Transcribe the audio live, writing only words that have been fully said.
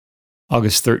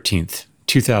August 13th,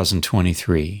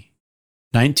 2023,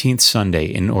 19th Sunday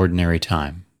in Ordinary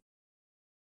Time.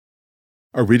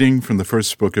 A reading from the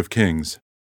first book of Kings.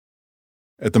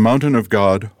 At the mountain of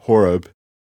God, Horeb,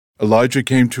 Elijah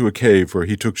came to a cave where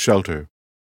he took shelter.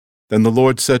 Then the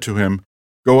Lord said to him,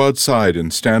 "Go outside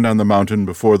and stand on the mountain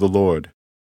before the Lord.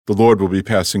 The Lord will be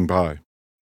passing by."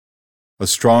 A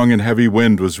strong and heavy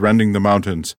wind was rending the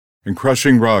mountains and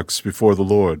crushing rocks before the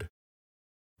Lord.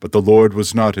 But the Lord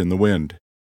was not in the wind.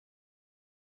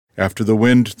 After the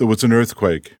wind there was an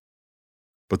earthquake,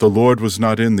 but the Lord was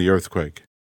not in the earthquake.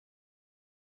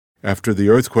 After the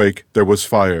earthquake there was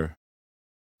fire,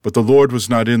 but the Lord was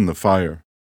not in the fire.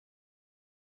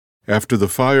 After the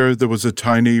fire there was a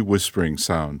tiny whispering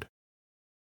sound.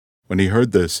 When he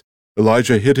heard this,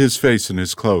 Elijah hid his face in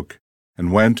his cloak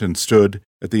and went and stood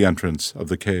at the entrance of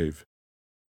the cave.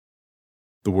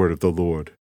 The word of the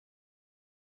Lord.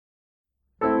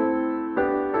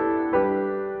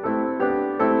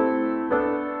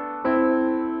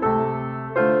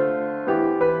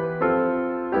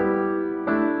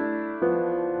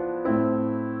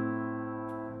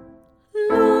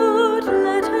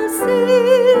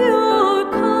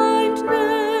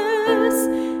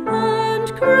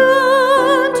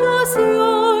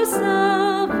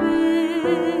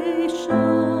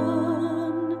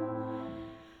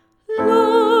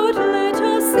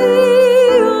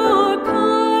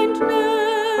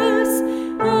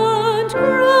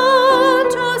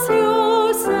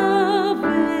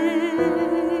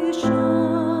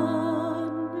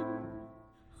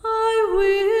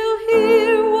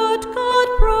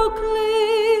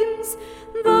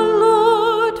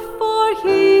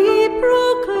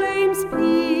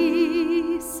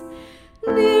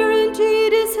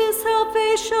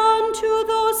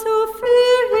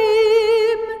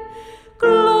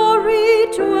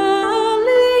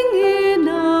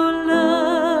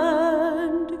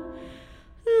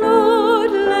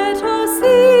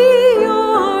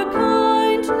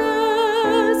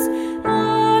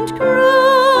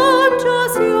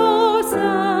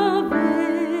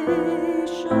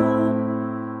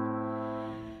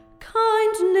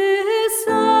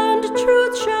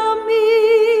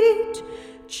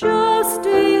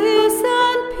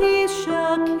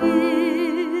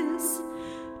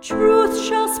 Truth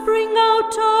shall spring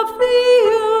out of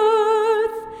the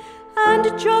earth, and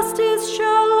justice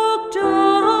shall look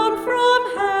down from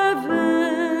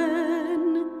heaven.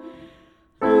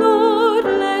 Lord,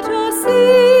 let us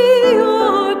see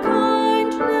your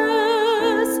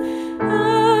kindness,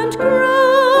 and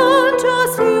grant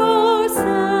us your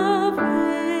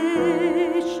salvation.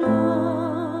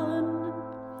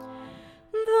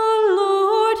 The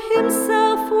Lord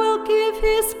himself will give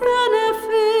his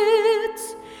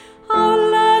benefits. Our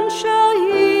land shall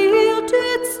yield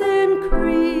its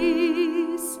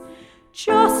increase.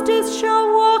 Justice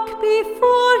shall walk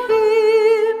before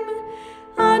him,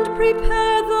 and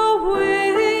prepare the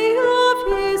way of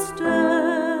his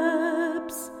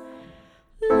steps.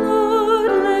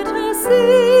 Lord, let us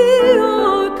see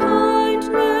your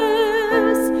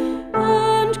kindness,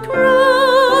 and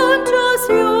grant us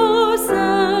your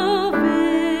salvation.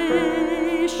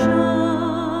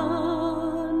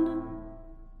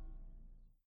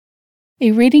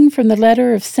 A reading from the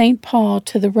letter of St. Paul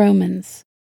to the Romans.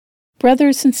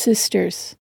 Brothers and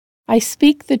sisters, I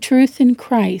speak the truth in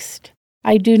Christ.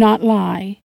 I do not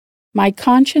lie. My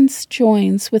conscience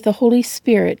joins with the Holy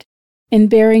Spirit in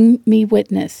bearing me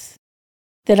witness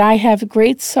that I have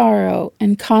great sorrow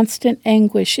and constant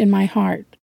anguish in my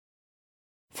heart.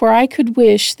 For I could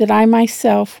wish that I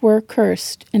myself were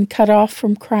accursed and cut off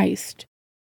from Christ,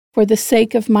 for the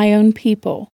sake of my own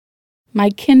people, my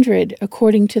kindred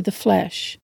according to the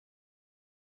flesh.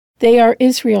 They are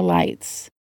Israelites.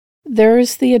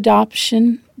 Theirs the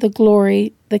adoption, the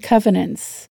glory, the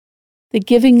covenants, the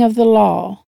giving of the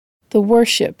law, the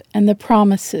worship, and the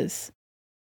promises.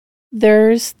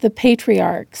 Theirs the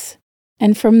patriarchs,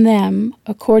 and from them,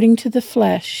 according to the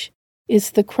flesh,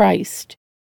 is the Christ,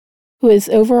 who is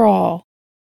over all,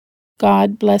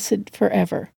 God blessed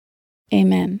forever.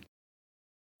 Amen.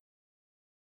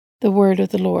 The word of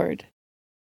the Lord.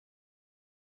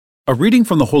 A reading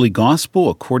from the Holy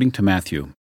Gospel according to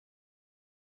Matthew.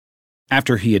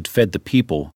 After he had fed the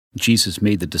people, Jesus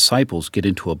made the disciples get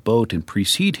into a boat and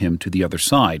precede him to the other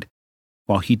side,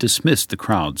 while he dismissed the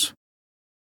crowds.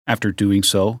 After doing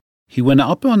so, he went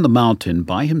up on the mountain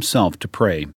by himself to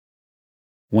pray.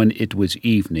 When it was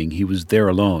evening, he was there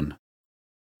alone.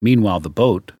 Meanwhile, the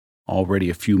boat, already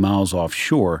a few miles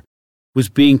offshore, was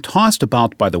being tossed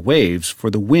about by the waves, for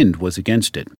the wind was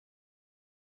against it.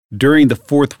 During the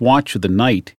fourth watch of the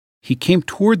night, he came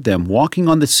toward them walking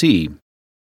on the sea.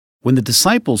 When the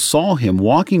disciples saw him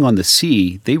walking on the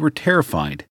sea, they were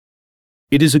terrified.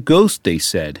 "It is a ghost," they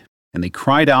said, and they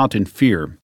cried out in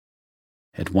fear.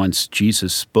 At once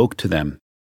Jesus spoke to them.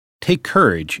 "Take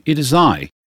courage, it is I.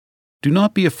 Do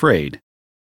not be afraid."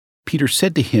 Peter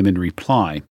said to him in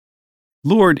reply,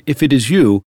 "Lord, if it is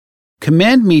you,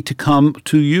 command me to come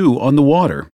to you on the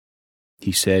water."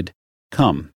 He said,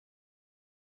 "Come."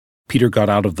 Peter got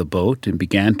out of the boat and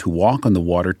began to walk on the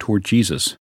water toward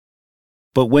Jesus.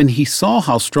 But when he saw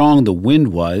how strong the wind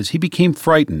was, he became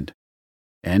frightened,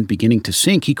 and beginning to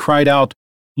sink, he cried out,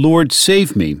 "Lord,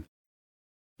 save me."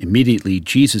 Immediately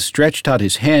Jesus stretched out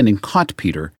his hand and caught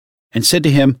Peter, and said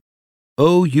to him,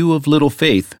 "O you of little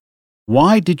faith,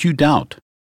 why did you doubt?"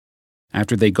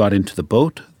 After they got into the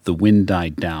boat, the wind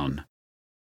died down.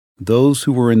 Those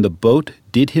who were in the boat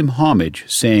did him homage,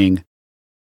 saying,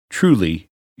 "Truly,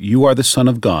 you are the Son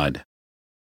of God."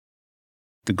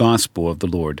 The Gospel of the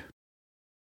Lord.